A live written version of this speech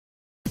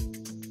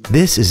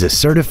This is a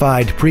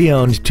certified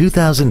pre-owned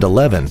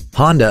 2011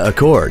 Honda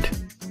Accord.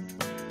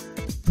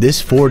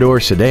 This four-door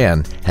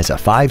sedan has a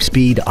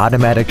 5-speed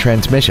automatic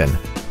transmission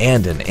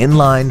and an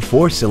inline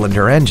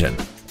 4-cylinder engine.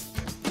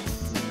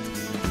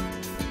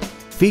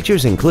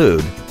 Features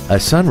include a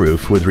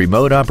sunroof with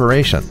remote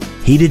operation,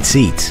 heated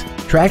seats,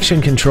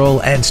 traction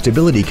control and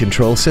stability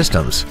control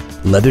systems,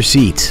 leather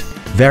seats,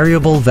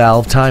 variable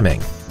valve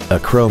timing, a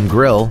chrome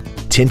grille,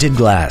 tinted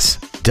glass,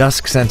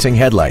 dusk sensing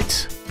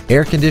headlights,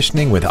 air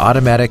conditioning with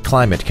automatic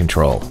climate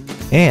control,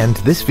 and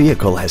this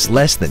vehicle has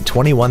less than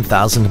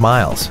 21,000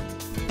 miles.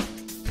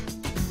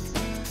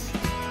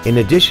 In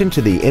addition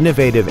to the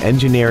innovative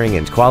engineering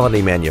and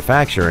quality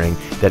manufacturing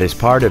that is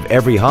part of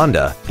every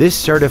Honda, this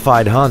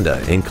certified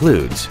Honda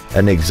includes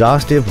an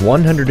exhaustive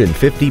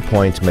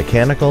 150-point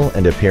mechanical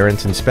and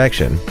appearance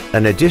inspection,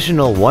 an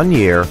additional 1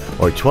 year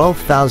or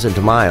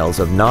 12,000 miles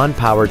of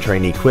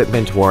non-powertrain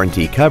equipment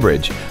warranty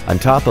coverage on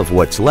top of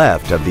what's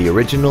left of the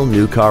original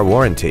new car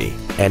warranty,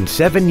 and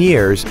 7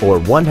 years or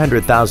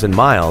 100,000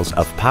 miles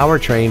of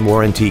powertrain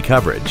warranty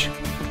coverage.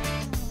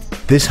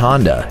 This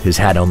Honda has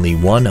had only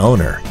one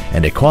owner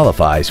and it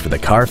qualifies for the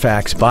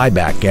Carfax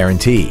buyback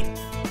guarantee.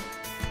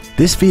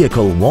 This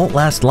vehicle won't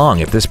last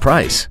long at this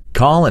price.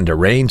 Call and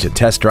arrange a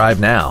test drive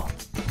now.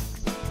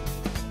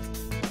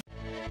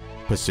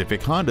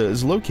 Pacific Honda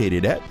is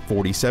located at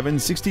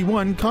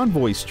 4761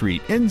 Convoy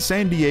Street in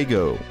San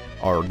Diego.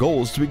 Our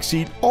goal is to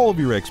exceed all of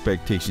your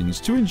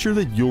expectations to ensure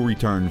that you'll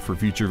return for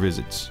future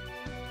visits.